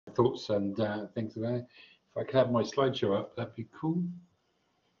thoughts and things about it. If I could have my slideshow up, that'd be cool.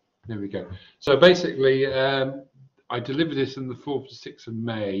 There we go. So basically, I delivered this on the 4th to 6th of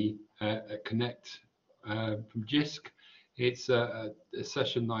May at Connect from JISC. It's a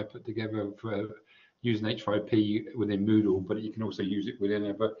session I put together for using H5P within Moodle, but you can also use it within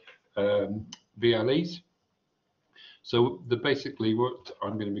other VLEs. So basically what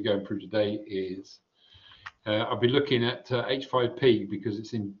I'm going to be going through today is I'll be looking at H5P because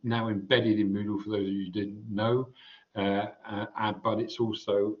it's now embedded in Moodle, for those of you who didn't know, but it's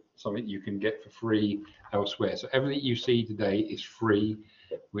also something you can get for free elsewhere. So everything you see today is free,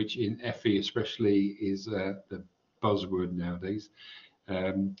 which in FE especially is the buzzword nowadays.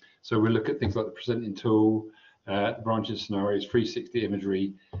 So we'll look at things like the presenting tool, the branching scenarios, 360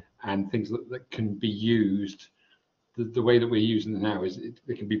 imagery, and things that can be used. The way that we're using them now is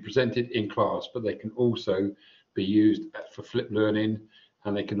they can be presented in class, but they can also be used for flipped learning,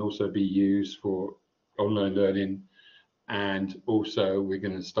 and they can also be used for online learning. And also we're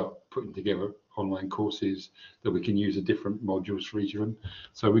going to start putting together online courses that we can use the different modules for each of them.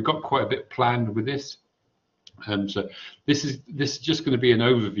 So we've got quite a bit planned with this. So this is just going to be an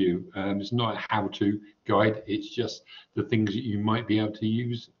overview. It's not a how-to guide. It's just the things that you might be able to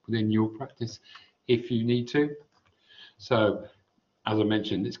use within your practice if you need to. So as I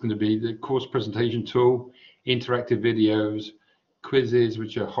mentioned, it's going to be the course presentation tool, interactive videos, quizzes,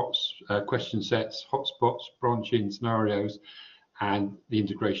 which are question sets, hotspots, branching scenarios, and the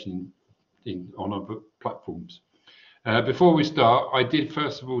integration on other platforms. Before we start, I did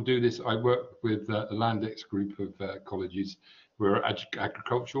first of all do this. I work with a Landex group of colleges. We're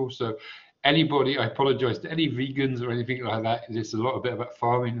agricultural, so anybody, I apologize to any vegans or anything like that. There's a lot of bit about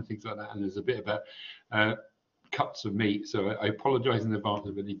farming and things like that, and there's a bit about cuts of meat. So I apologize in advance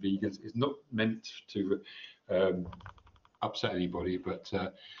of any vegans. It's not meant to upset anybody, but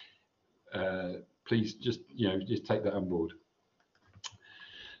please just take that on board.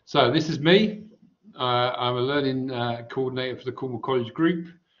 So this is me. I'm a learning coordinator for the Cornwall College group.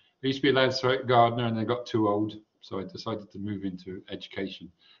 I used to be a landscape gardener and I got too old, so I decided to move into education.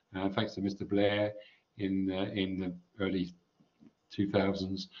 Thanks to Mr. Blair in the early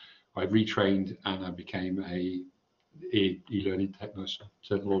 2000s, I retrained and I became a e-learning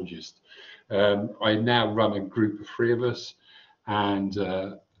technologist. I now run a group of 3 of us, and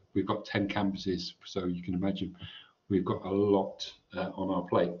we've got 10 campuses, so you can imagine we've got a lot on our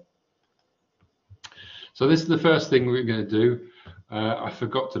plate. So this is the first thing we're going to do. I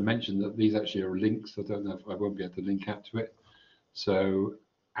forgot to mention that these actually are links. I don't know if I won't be able to link out to it. So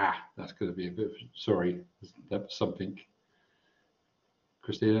that's going to be a bit of, sorry, that's something.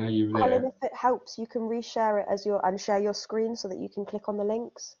 Christina, are you there? Colin, if it helps, you can reshare it as and share your screen so that you can click on the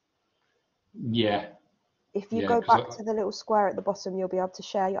links. Yeah. If you go back to the little square at the bottom, you'll be able to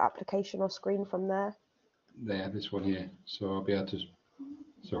share your application or screen from there. There, this one here. So I'll be able to,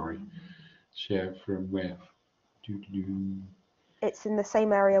 sorry, share from where? It's in the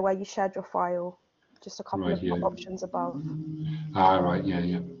same area where you shared your file, just a couple of options above. Right,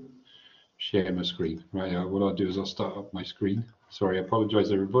 yeah. Share my screen. Right, what I'll do is I'll start up my screen. Sorry, I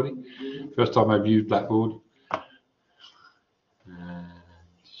apologise everybody. First time I've used Blackboard.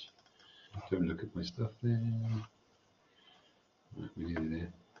 Don't look at my stuff there. Right, we're nearly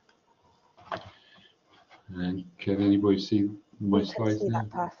there. And can anybody see my slides now? That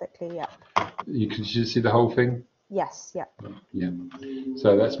perfectly, yeah. You can just see the whole thing? Yes, yeah. Yeah.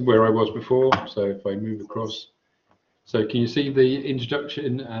 So that's where I was before. So if I move across. So can you see the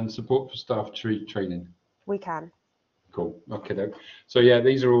introduction and support for staff training? We can. Cool. Okay. So yeah,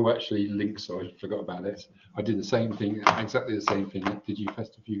 these are all actually links. So I forgot about this. I did the same thing, exactly the same thing at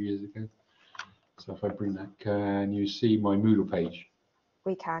DigiFest a few years ago. So if I bring that, can you see my Moodle page?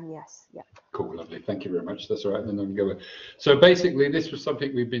 We can, yes. Yeah. Cool. Lovely. Thank you very much. That's all right. Then I can go. So basically, this was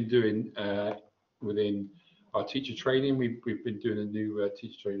something we've been doing within our teacher training. We've been doing a new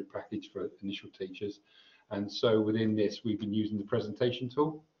teacher training package for initial teachers. And so within this, we've been using the presentation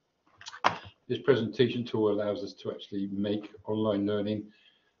tool. This presentation tool allows us to actually make online learning.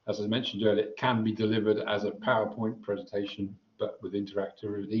 As I mentioned earlier, it can be delivered as a PowerPoint presentation, but with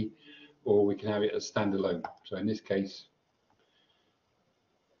interactivity, or we can have it as standalone. So in this case,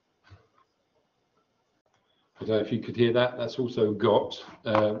 I don't know if you could hear that. That's also got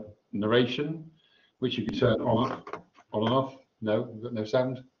narration, which you can turn on and off. No, we've got no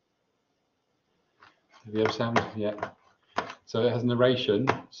sound. Have you have sound? Yeah. So it has narration.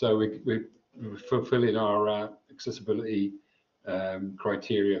 So we're fulfilling our accessibility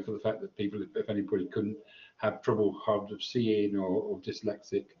criteria for the fact that people, if anybody couldn't have trouble hard of seeing or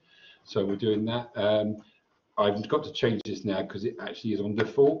dyslexic, so we're doing that. I've got to change this now because it actually is on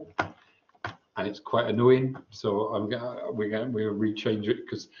default and it's quite annoying. So we're going to rechange it,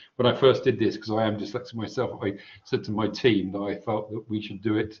 because when I first did this, because I am dyslexic myself, I said to my team that I felt that we should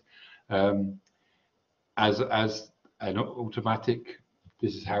do it as an automatic.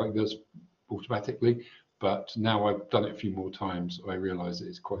 This is how it does automatically. But now I've done it a few more times, I realise that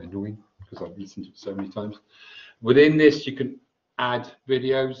it's quite annoying because I've listened to it so many times. Within this, you can add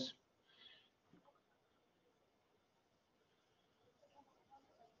videos.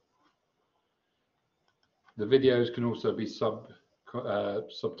 The videos can also be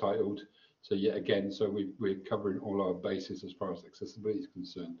subtitled. So yet again, so we're covering all our bases as far as accessibility is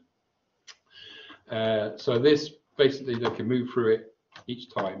concerned. So this basically, they can move through it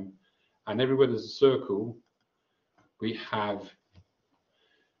each time, and everywhere there's a circle, we have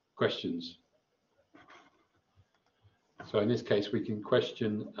questions. So in this case, we can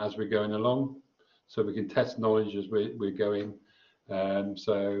question as we're going along, so we can test knowledge as we're going.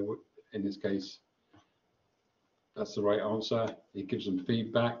 So in this case, that's the right answer. It gives them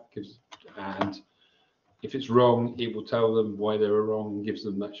feedback, and if it's wrong, it will tell them why they were wrong and gives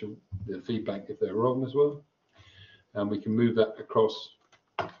them the feedback if they're wrong as well. And we can move that across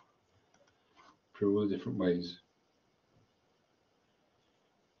through all the different ways.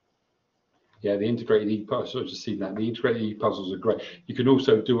 Yeah, the integrated e-puzzles, I've just seen that. The integrated e-puzzles are great. You can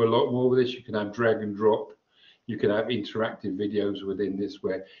also do a lot more with this. You can have drag and drop. You can have interactive videos within this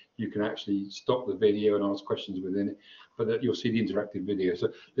where you can actually stop the video and ask questions within it, but that you'll see the interactive video. So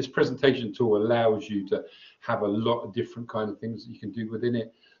this presentation tool allows you to have a lot of different kind of things that you can do within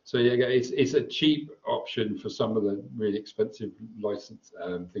it. So yeah, it's a cheap option for some of the really expensive license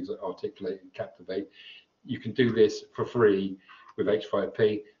things like Articulate and Captivate. You can do this for free with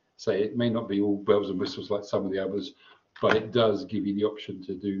H5P. So it may not be all bells and whistles like some of the others, but it does give you the option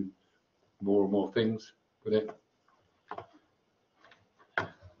to do more and more things with it.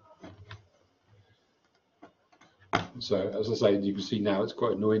 So as I say, you can see now it's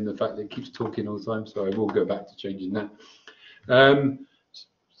quite annoying, the fact that it keeps talking all the time. So I will go back to changing that.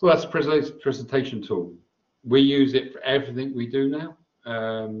 So that's a presentation tool. We use it for everything we do now,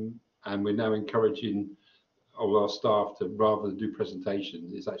 and we're now encouraging all our staff to, rather than do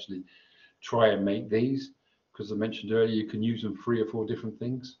presentations, is actually try and make these, because I mentioned earlier you can use them 3 or 4 different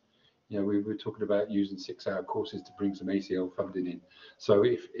things. You know, we were talking about using 6-hour courses to bring some ACL funding in. So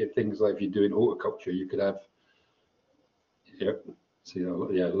if things like if you're doing horticulture, you could have, yep, see,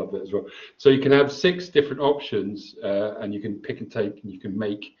 yeah, I love that as well. So you can have 6 different options, and you can pick and take, and you can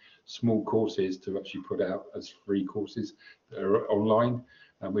make small courses to actually put out as free courses that are online.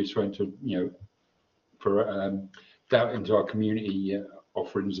 And we're trying to, you know, that into our community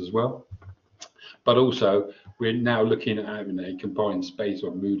offerings as well. But also, we're now looking at having a combined space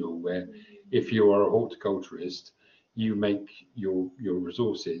on Moodle where if you are a horticulturist, you make your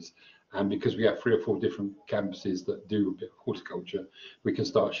resources. And because we have 3 or 4 different campuses that do a bit of horticulture, we can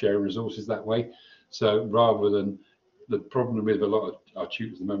start sharing resources that way. So rather than, the problem with a lot of our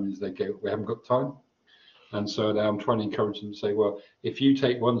tutors at the moment is they go, we haven't got time. And so now I'm trying to encourage them to say, well, if you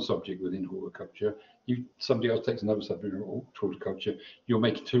take one subject within horticulture, somebody else takes another subject in horticulture, you're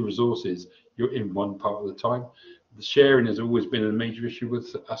making 2 resources, you're in one part of the time. The sharing has always been a major issue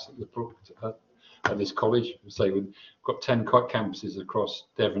with us at this college. Say we've got 10 campuses across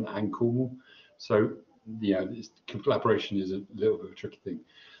Devon and Cornwall. So yeah, collaboration is a little bit of a tricky thing.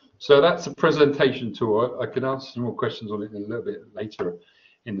 So that's a presentation tool. I can answer some more questions on it a little bit later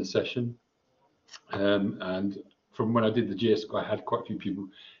in the session. And from when I did the GISC, I had quite a few people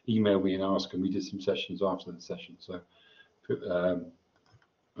email me and ask, and we did some sessions after the session. So,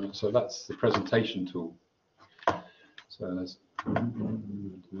 so that's the presentation tool. So let's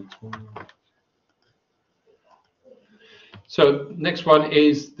next one. So next one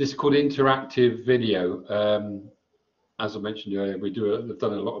is this called interactive video. As I mentioned earlier, we've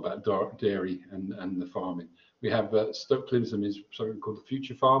done a lot about dairy and the farming. We have Stoke Clinton is something called the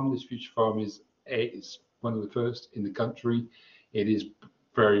Future Farm. This Future Farm is one of the first in the country. It is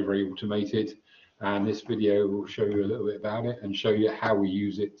very, very automated, and this video will show you a little bit about it and show you how we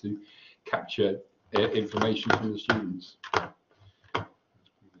use it to capture information from the students.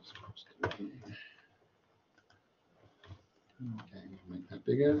 Okay, make that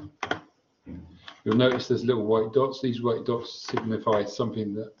bigger. You'll notice there's little white dots. These white dots signify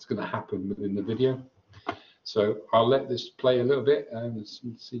something that's going to happen within the video. So I'll let this play a little bit and let's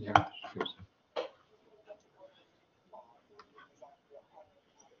see how it goes.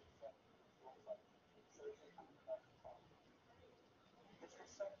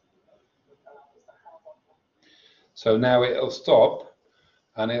 So now it'll stop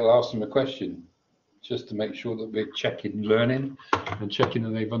and it'll ask them a question. just to make sure that we're checking learning and checking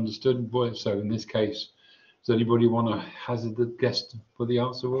that they've understood. So in this case, does anybody want to hazard a guess what the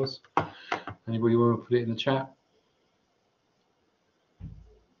answer was? Anybody want to put it in the chat?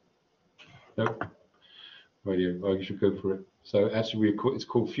 Nope. Radio. I should go for it. So actually, it's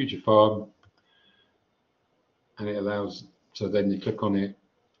called Future Farm, and it allows. So then you click on it.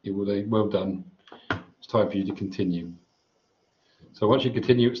 It will say, "Well done. It's time for you to continue." So once you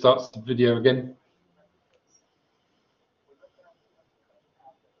continue, it starts the video again.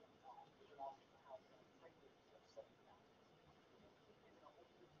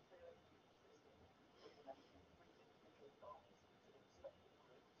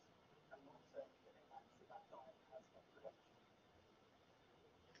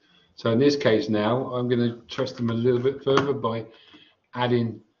 So in this case now, I'm going to test them a little bit further by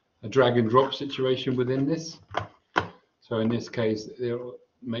adding a drag and drop situation within this. So in this case, they'll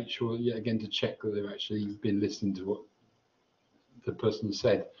make sure, yet again, to check that they've actually been listening to what the person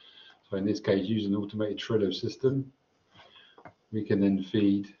said. So in this case, using an automated Trello system, we can then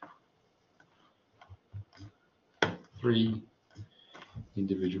feed 3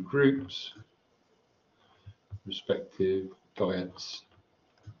 individual groups, respective diets,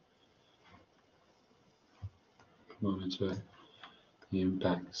 monitor the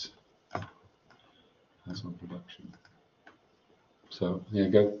impacts as on production. So there you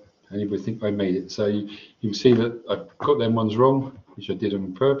go. Anybody think I made it? So you can see that I've got them ones wrong, which I did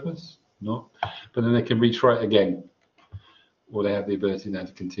on purpose, not. But then they can retry it again, or they have the ability now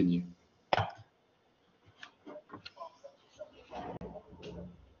to continue.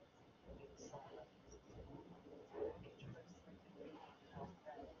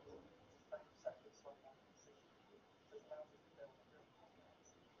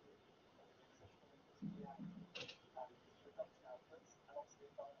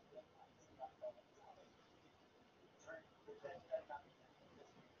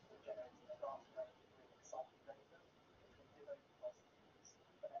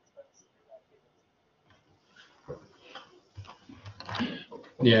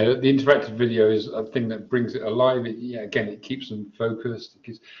 Yeah, the interactive video is a thing that brings it alive. Again, it keeps them focused.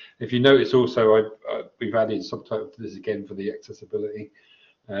 Because if you notice, also we've added subtitles to this again for the accessibility.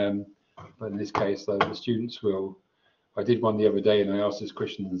 But in this case, though, the students will. I did one the other day, and I asked this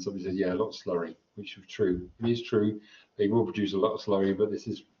question, and somebody said, "Yeah, a lot of slurry," which is true. It is true. They will produce a lot of slurry, but this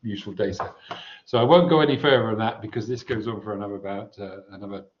is useful data. So I won't go any further on that because this goes on for another about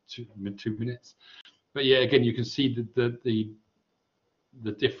another two minutes. But yeah, again, you can see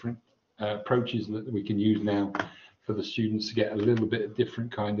the different approaches that we can use now for the students to get a little bit of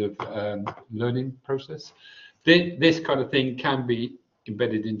different kind of learning process. This kind of thing can be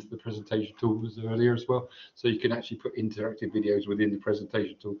embedded into the presentation tool as earlier as well, so you can actually put interactive videos within the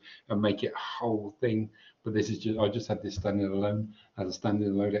presentation tool and make it a whole thing. But this is just, I just had this standing alone as a standing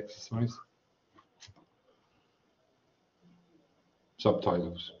alone exercise.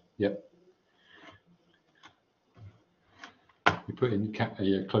 Subtitles, yep. We put in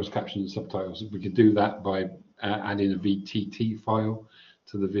closed captions and subtitles. We could do that by adding a VTT file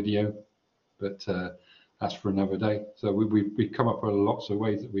to the video, but that's for another day. So we've come up with lots of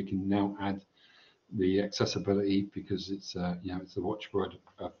ways that we can now add the accessibility, because it's it's the watchword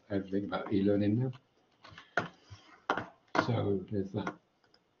of everything about e-learning now. So there's that.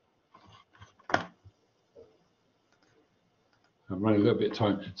 I'm running a little bit of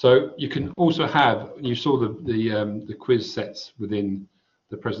time. So you can also have, you saw the quiz sets within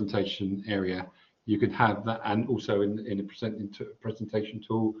the presentation area. You can have that, and also in the presentation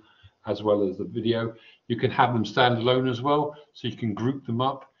tool, as well as the video. You can have them standalone as well, so you can group them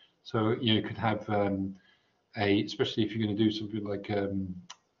up. So you could have especially if you're going to do something like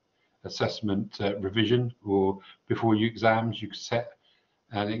assessment revision, or before your exams, you could set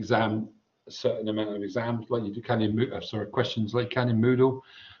an exam, a certain amount of exams like you can in questions like you can in Moodle.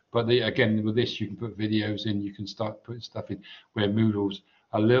 But again, with this, you can put videos in. You can start putting stuff in where Moodle's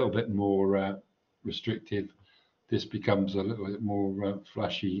a little bit more restrictive. This becomes a little bit more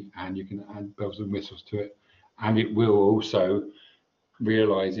flashy, and you can add bells and whistles to it. And it will also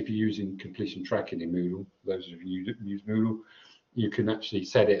realize, if you're using completion tracking in Moodle, those of you who use Moodle, you can actually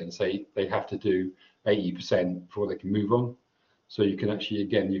set it and say they have to do 80% before they can move on. So you can actually,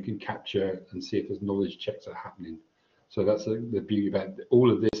 again, you can capture and see if there's knowledge checks that are happening. So that's the beauty about it. All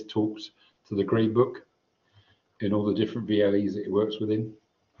of this talks to the gradebook in all the different VLEs that it works within.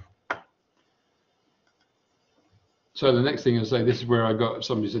 So the next thing I'll say, this is where I got,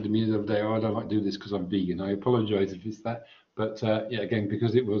 somebody said to me the other day, "Oh, I don't like to do this because I'm vegan." I apologize if it's that, but yeah, again,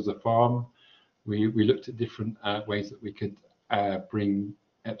 because it was a farm, we looked at different ways that we could bring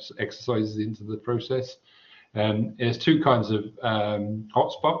exercises into the process. There's two kinds of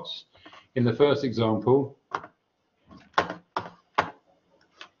hotspots. In the first example,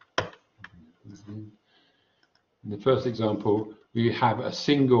 we have a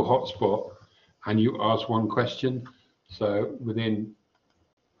single hotspot and you ask one question. So within,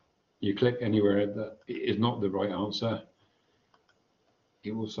 you click anywhere that it is not the right answer,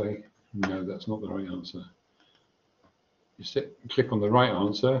 it will say, no, that's not the right answer. You click on the right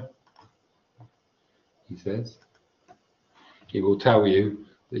answer, he says, it will tell you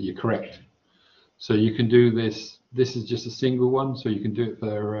that you're correct. So you can do this. This is just a single one, so you can do it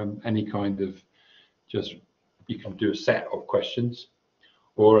for any kind of, you can do a set of questions,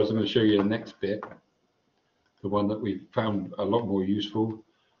 or as I'm going to show you the next bit, the one that we've found a lot more useful,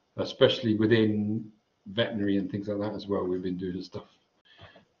 especially within veterinary and things like that as well. We've been doing stuff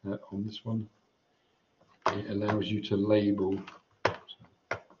on this one. It allows you to label.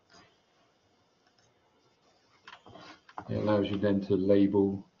 It allows you then to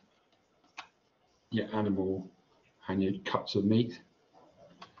label your animal and your cuts of meat.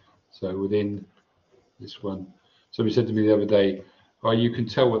 So within this one, somebody said to me the other day, oh, you can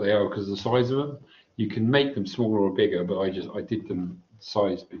tell what they are because of the size of them. You can make them smaller or bigger, but I did them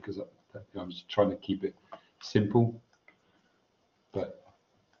size because I was trying to keep it simple. But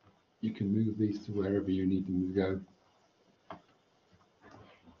you can move these to wherever you need them to go.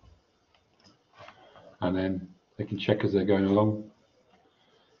 And then they can check as they're going along.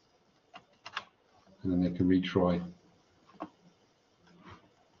 And then they can retry.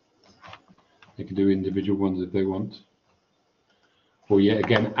 They can do individual ones if they want. Or yet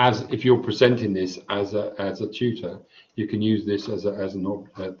again, as if you're presenting this as a tutor, you can use this as an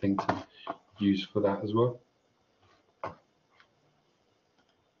thing to use for that as well.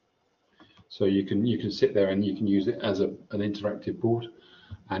 So you can sit there and you can use it as an interactive board,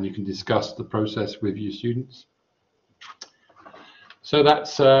 and you can discuss the process with your students. So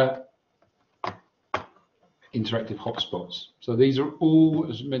that's interactive hotspots. So these are all,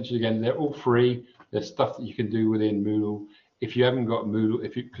 as mentioned again, they're all free. There's stuff that you can do within Moodle. If you haven't got Moodle,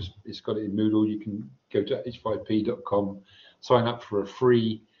 because it's got it in Moodle, you can go to h5p.com, sign up for a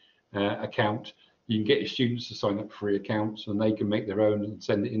free account. You can get your students to sign up for free accounts, and they can make their own and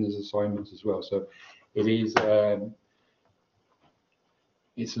send it in as assignments as well. So it is,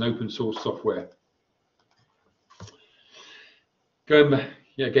 it's an open source software. Going back,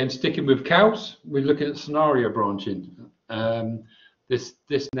 yeah, again, sticking with cows, we're looking at scenario branching. This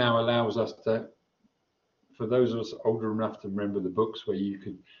now allows us to, for those of us older enough to remember the books where you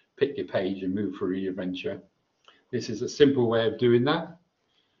could pick your page and move through your adventure. This is a simple way of doing that.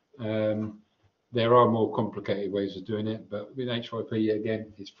 There are more complicated ways of doing it, but with H5P,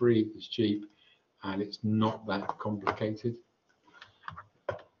 again, it's free, it's cheap, and it's not that complicated.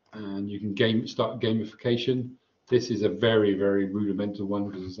 And you can start gamification. This is a very, very rudimental one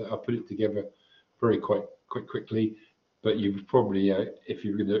because I put it together quite quickly. But you would probably, if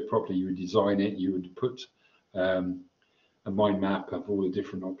you were going to do it properly, you would design it. You would put a mind map of all the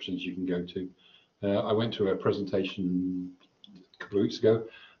different options you can go to. I went to a presentation a couple of weeks ago,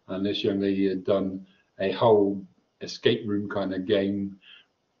 and this young lady had done a whole escape room kind of game,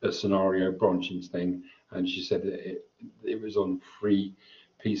 a scenario branching thing, and she said that it was on 3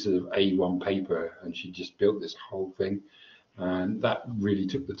 pieces of A1 paper, and she just built this whole thing, and that really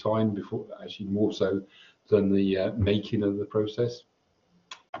took the time, before actually more so than the making of the process.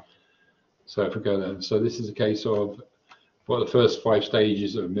 So if we go there, so this is a case of the first 5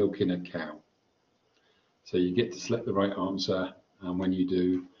 stages of milking a cow. So you get to select the right answer, and when you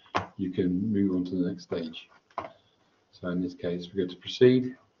do, you can move on to the next stage. So in this case, we go to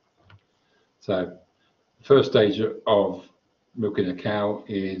proceed. So the first stage of milking a cow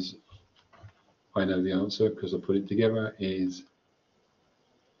is, I know the answer because I put it together, is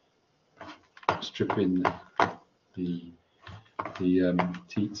stripping the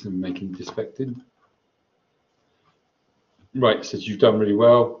teats and making dispectin. Right, it says you've done really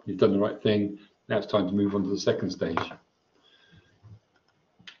well, you've done the right thing. Now it's time to move on to the second stage.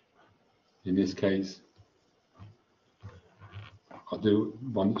 In this case, I'll do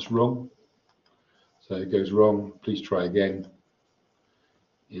one that's wrong. So it goes wrong, please try again.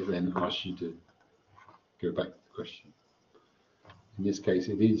 It then asks you to go back to the question. In this case,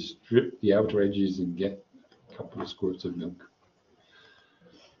 it is strip the outer edges and get a couple of squirts of milk.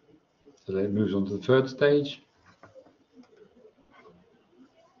 So then it moves on to the third stage.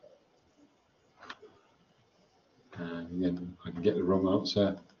 And again, I can get the wrong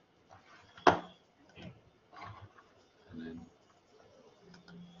answer. And then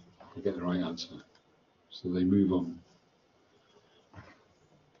I get the right answer. So they move on.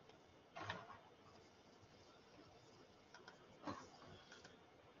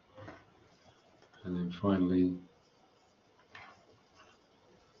 And then finally,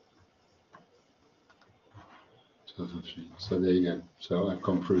 so there you go. So I've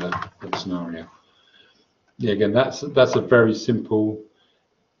gone through that scenario. Yeah, again, that's a very simple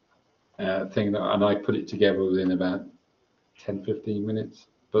thing, and I put it together within about 10-15 minutes.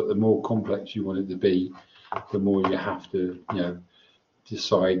 But the more complex you want it to be, the more you have to,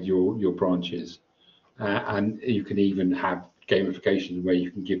 decide your branches, and you can even have gamification where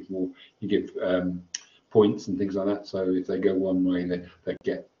you can give points and things like that. So if they go one way, they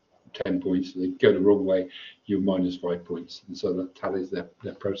get 10 points. If they go the wrong way, you're minus 5 points, and so that tallies their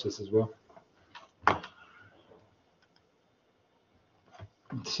process as well.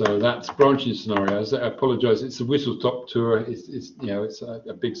 So that's branching scenarios. I apologise. It's a whistle-stop tour. It's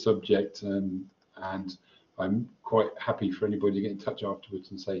a big subject, and I'm quite happy for anybody to get in touch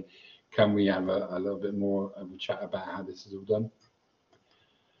afterwards and say, can we have a little bit more of a chat about how this is all done?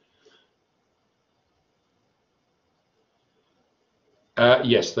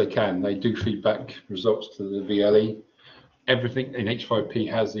 Yes, they can. They do feedback results to the VLE. Everything in H5P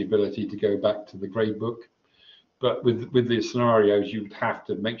has the ability to go back to the gradebook. But with the scenarios, you would have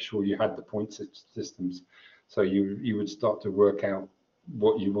to make sure you had the point systems, so you would start to work out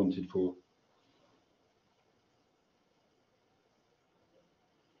what you wanted for.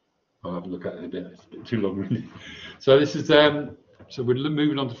 I'll have a look at it in a bit. It's a bit too long, really. So this is so we're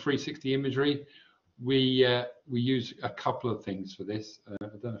moving on to 360 imagery. We use a couple of things for this. I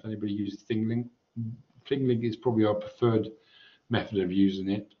don't know if anybody uses ThingLink. ThingLink is probably our preferred method of using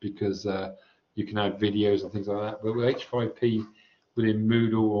it because you can add videos and things like that. But with H5P, within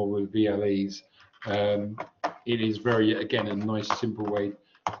Moodle or with VLEs, it is again, a nice simple way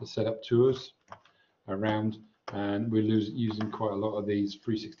to set up tours around. And we're using quite a lot of these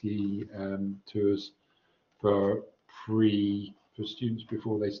 360 tours for students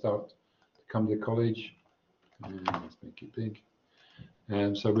before they start to come to college. And let's make it big.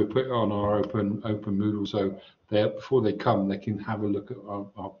 And so we put it on our open Moodle, so before they come, they can have a look at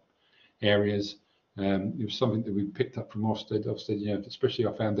our areas. It was something that we picked up from Ofsted, especially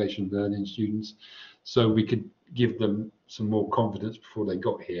our foundation learning students, so we could give them some more confidence before they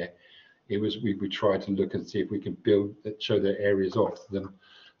got here. We tried to look and see if we can show their areas off to them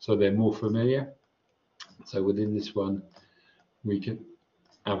so they're more familiar. So within this one, we can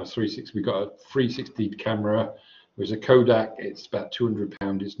have a 360. We've got a 360 camera. There's a Kodak. It's about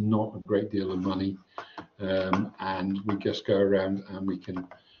 £200. It's not a great deal of money, and we just go around and we can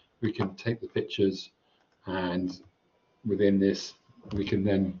take the pictures, and within this we can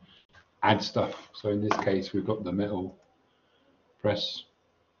then add stuff. So in this case, we've got the metal press.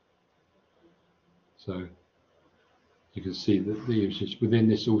 So you can see that within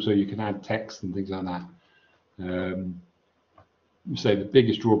this also you can add text and things like that. So the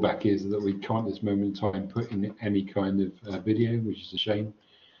biggest drawback is that we can't at this moment in time put in any kind of video, which is a shame.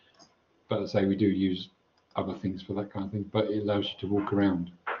 But as I say, we do use other things for that kind of thing, but it allows you to walk around.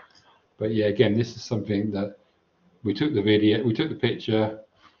 But yeah, again, this is something that we took the picture,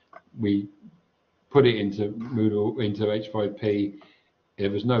 we put it into Moodle, into H5P. There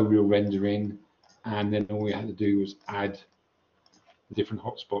was no real rendering, and then all we had to do was add the different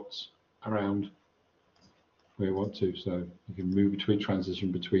hotspots around where you want to. So you can move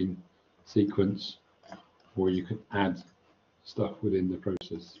transition between sequence, or you can add stuff within the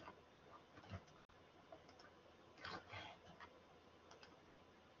process.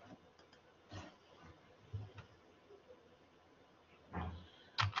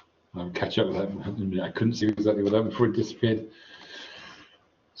 I'll catch up with that. I couldn't see exactly what happened before it disappeared.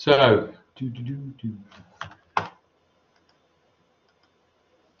 So,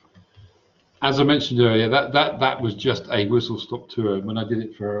 as I mentioned earlier, that was just a whistle-stop tour. When I did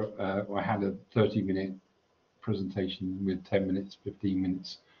it I had a 30-minute presentation with 10 minutes, 15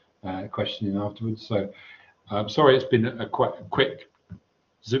 minutes questioning afterwards. So, I'm sorry it's been quite a quick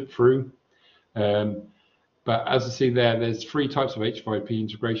zip through. But as I see there's 3 types of H5P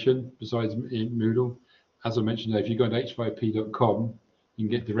integration besides in Moodle. As I mentioned, if you go to h5p.com, you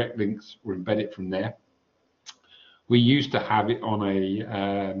can get direct links or embed it from there. We used to have it on a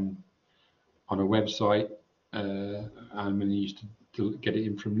website, and we used to get it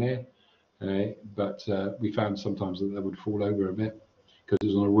in from there. But we found sometimes that would fall over a bit because it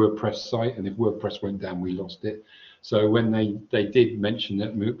was on a WordPress site, and if WordPress went down, we lost it. So when they did mention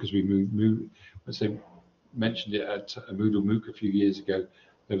that, because we mentioned it at a Moodle MOOC a few years ago,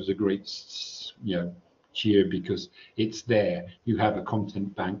 there was a great cheer because it's there. You have a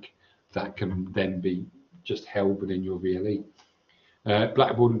content bank that can then be just held within your VLE.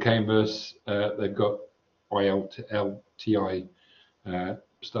 Blackboard and Canvas, they've got ILTI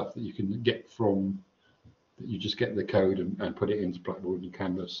stuff that you can get from, that you just get the code and put it into Blackboard and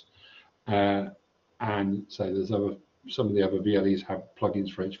Canvas. And so there's some of the other VLEs have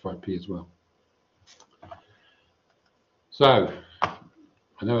plugins for H5P as well. So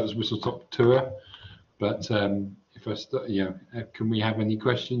I know it was whistle stop tour, but if I start, can we have any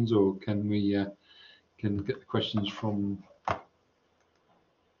questions, or can we can get the questions from? Let's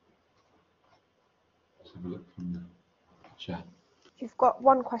have a look from the chat. You've got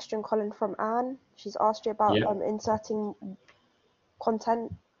one question, Colin, from Anne. She's asked you about inserting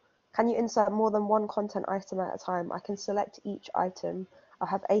content. Can you insert more than one content item at a time? I can select each item. I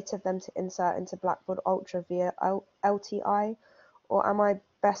have 8 of them to insert into Blackboard Ultra via LTI, or am I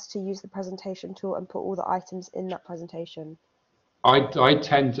best to use the presentation tool and put all the items in that presentation? I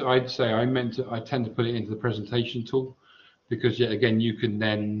tend to put it into the presentation tool, because again, you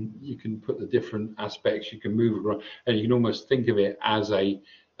can put the different aspects, you can move around, and you can almost think of it as a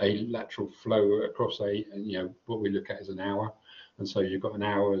lateral flow across what we look at as an hour. And so you've got an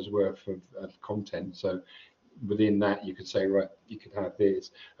hour's worth of content. So within that, you could say, right, you could have this.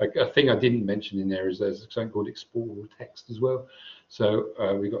 A thing I didn't mention in there is there's something called exportable text as well. So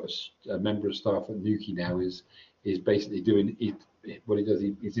we've got a member of staff at Nuki now is basically doing what he does.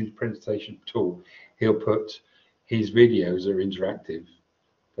 He's in the presentation tool. He'll put his videos are interactive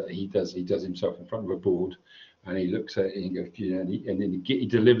that he does himself in front of a board, and he looks at it and he goes, and then he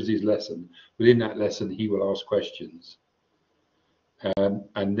delivers his lesson. Within that lesson, he will ask questions.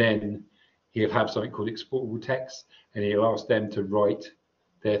 And then he'll have something called exportable text, and he'll ask them to write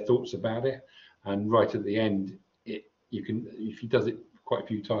their thoughts about it. And right at the end, you can, if he does it quite a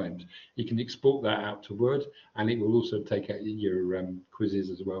few times, you can export that out to Word, and it will also take out your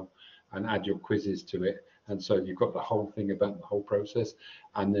quizzes as well, and add your quizzes to it. And so you've got the whole thing about the whole process.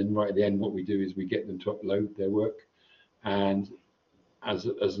 And then right at the end, what we do is we get them to upload their work, and as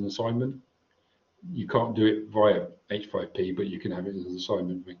an assignment. You can't do it via H5P, but you can have it as an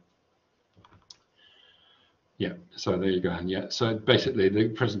assignment. Yeah, so there you go. And yeah, so basically the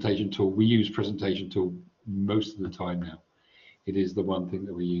presentation tool, we use presentation tool most of the time now. It is the one thing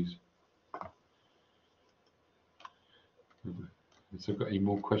that we use. So I've got any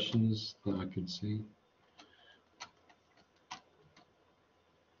more questions that I can see?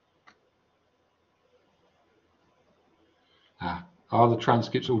 Are the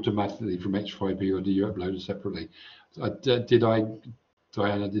transcripts automatically from H5P, or do you upload it separately?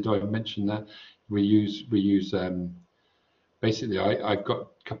 Diana, did I mention that? We use basically, I've got a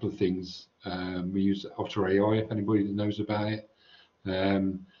couple of things. We use Otter AI, if anybody knows about it.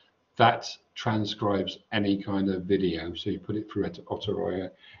 That transcribes any kind of video. So you put it through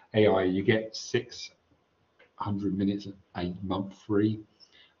Otter AI, you get 600 minutes a month free,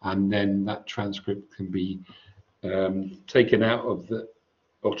 and then that transcript can be taken out of the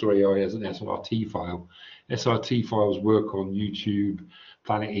Otter AI as an SRT file. SRT files work on YouTube,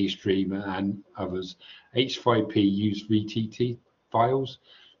 Planet Eastream, and others. H5P use VTT files,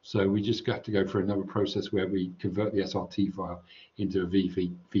 so we just have to go through another process where we convert the SRT file into a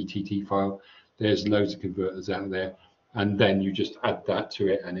VTT file. There's loads of converters out there, and then you just add that to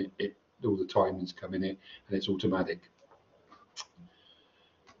it, and all the timings come in it, and it's automatic.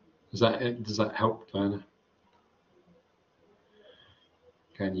 Does that help, Diana?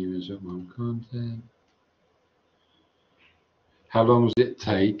 Can you insert my own content? How long does it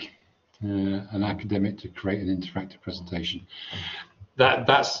take an academic to create an interactive presentation?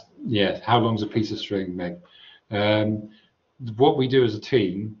 That's how long's a piece of string, Meg? What we do as a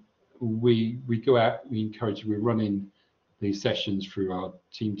team, we go out, we encourage, we're running these sessions through our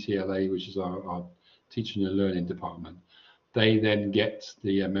team TLA, which is our teaching and learning department. They then get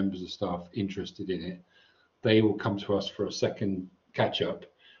the members of staff interested in it. They will come to us for a second catch up,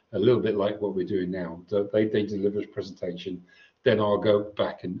 a little bit like what we're doing now. They deliver a presentation, then I'll go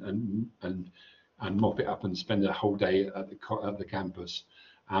back and mop it up and spend a whole day at the campus,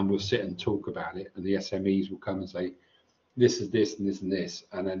 and we'll sit and talk about it, and the SMEs will come and say, this is this and this and this,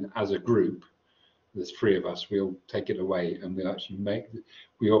 and then as a group, there's 3 of us, we'll take it away, and we'll actually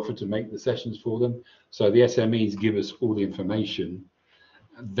we offer to make the sessions for them. So the SMEs give us all the information,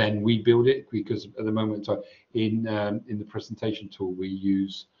 then we build it, because at the moment in the presentation tool we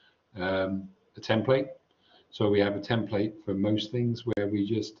use a template. So we have a template for most things where we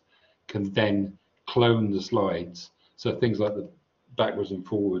just can then clone the slides. So things like the backwards and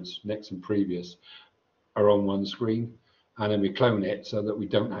forwards, next and previous are on one screen, and then we clone it so that we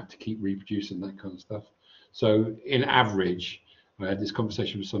don't have to keep reproducing that kind of stuff. So in average, I had this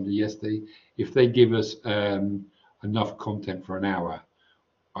conversation with somebody yesterday, if they give us enough content for an hour,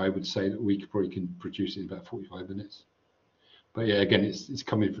 I would say that we probably can produce it in about 45 minutes. But yeah, again, it's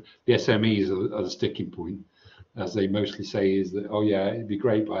coming from the SMEs are the sticking point, as they mostly say is that, oh yeah, it'd be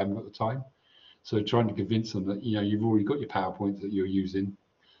great, but I haven't got the time. So trying to convince them that, you know, you've already got your PowerPoint that you're using,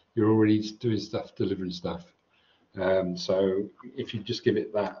 you're already doing stuff, delivering stuff. So if you just give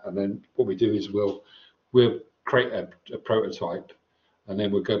it that, and then what we do is we'll create a prototype, and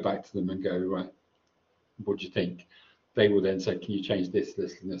then we'll go back to them and go, right, what do you think? They will then say, can you change this,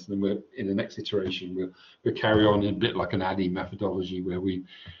 this, and this? And then we'll, in the next iteration, we'll carry on in a bit like an ADDIE methodology, where we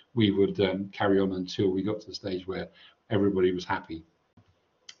would carry on until we got to the stage where everybody was happy.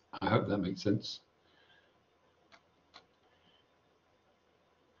 I hope that makes sense.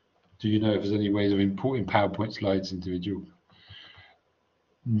 Do you know if there's any ways of importing PowerPoint slides individual?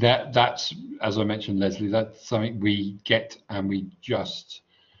 That's, as I mentioned, Leslie, that's something we get and we just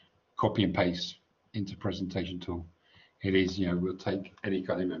copy and paste into presentation tool. It is, you know, we'll take any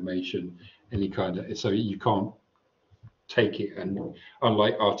kind of information, any kind of, so you can't take it, and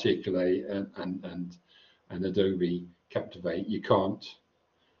unlike Articulate and Adobe Captivate, you can't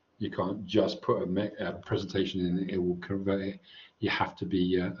just put a presentation in, it will convert it. You have to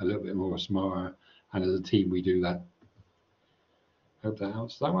be a little bit more smarter, and as a team we do that. Hope that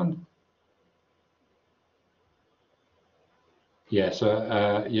helps that one. Yeah,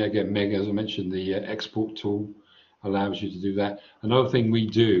 so yeah, again, Meg, as I mentioned, the export tool allows you to do that. Another thing we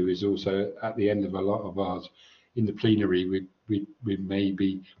do is also at the end of a lot of ours, in the plenary, we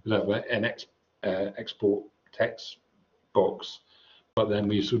maybe have an export text box, but then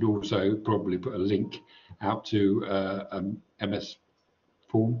we should also probably put a link out to MS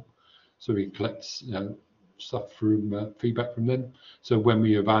form, so we collect stuff from feedback from them. So when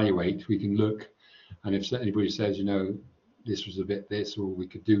we evaluate, we can look, and if anybody says, you know, this was a bit this, or we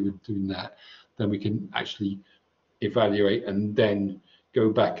could do with doing that, then we can actually evaluate and then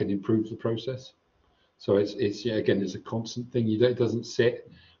go back and improve the process. So it's yeah, again, it's a constant thing. It doesn't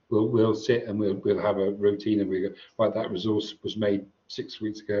sit. We'll sit and we'll have a routine, and we go, right, that resource was made 6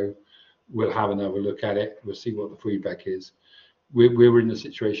 weeks ago. We'll have another look at it. We'll see what the feedback is. We're in a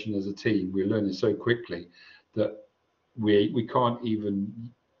situation as a team. We're learning so quickly that we can't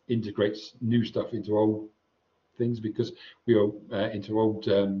even integrate new stuff into old things, because we are into old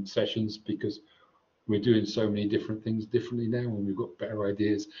sessions, because we're doing so many different things differently now, and we've got better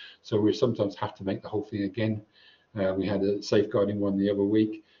ideas. So we sometimes have to make the whole thing again. We had a safeguarding one the other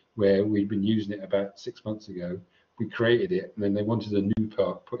week where we'd been using it about 6 months ago. We created it, and then they wanted a new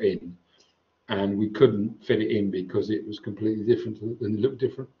part put in, and we couldn't fit it in because it was completely different and it looked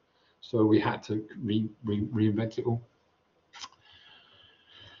different. So we had to reinvent it all.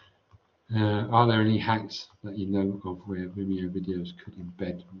 Are there any hacks that you know of where Vimeo videos could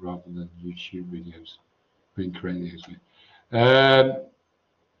embed rather than YouTube videos when creating those?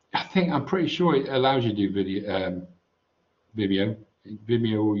 I think, I'm pretty sure it allows you to do video, Vimeo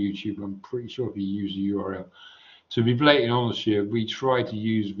or YouTube. I'm pretty sure if you use the URL. To be blatantly honest here, we try to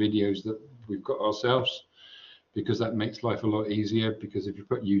use videos that we've got ourselves, because that makes life a lot easier. Because if you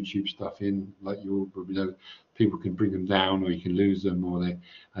put YouTube stuff in, like you all probably know, people can bring them down, or you can lose them, or they,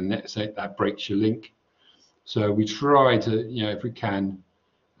 and let's say that breaks your link. So we try to, you know, if we can,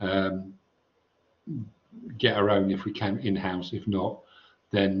 get our own, if we can, in-house. If not,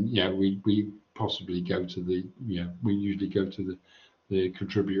 then yeah, we possibly go to the, you know, we usually go to the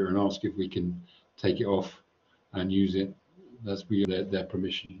contributor and ask if we can take it off and use it. That's their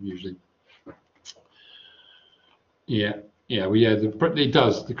permission usually. Yeah, it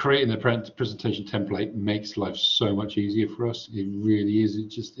does. Creating the presentation template makes life so much easier for us. It really is.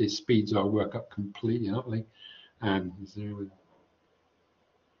 It speeds our work up completely and utterly. And is there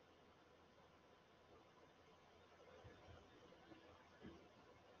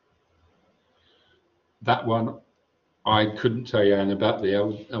that one? I couldn't tell you, Anne, about the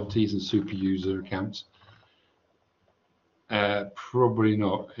LTs and super user accounts. Probably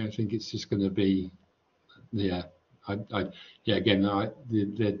not. I think it's just going to be, yeah. Yeah, again,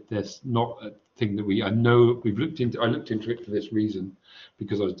 there's not a thing that I know we've looked into. I looked into it for this reason,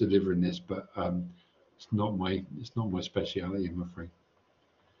 because I was delivering this, but it's not my speciality, I'm afraid.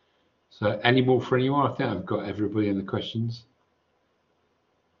 So, any more for anyone? I think I've got everybody in the questions.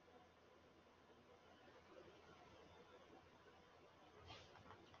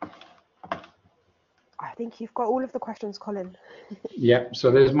 I think you've got all of the questions, Colin. Yeah,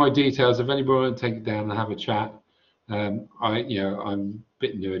 so there's my details. If anybody want to take it down and have a chat, I'm a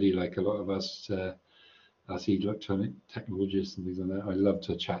bit nerdy, like a lot of us, as electronic technologists and things like that. I love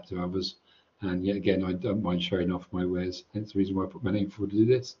to chat to others, and yet again, I don't mind showing off my wares. Hence the reason why I put my name forward to do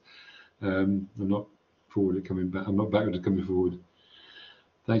this. I'm not forward at coming back. I'm not backward at coming forward.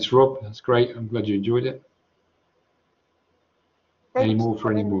 Thanks, Rob. That's great. I'm glad you enjoyed it. any more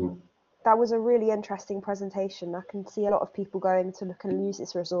for any more. That was a really interesting presentation. I can see a lot of people going to look and use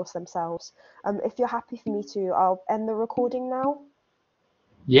this resource themselves. If you're happy for me to, I'll end the recording now.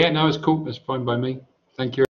 Yeah, no, it's cool. That's fine by me. Thank you.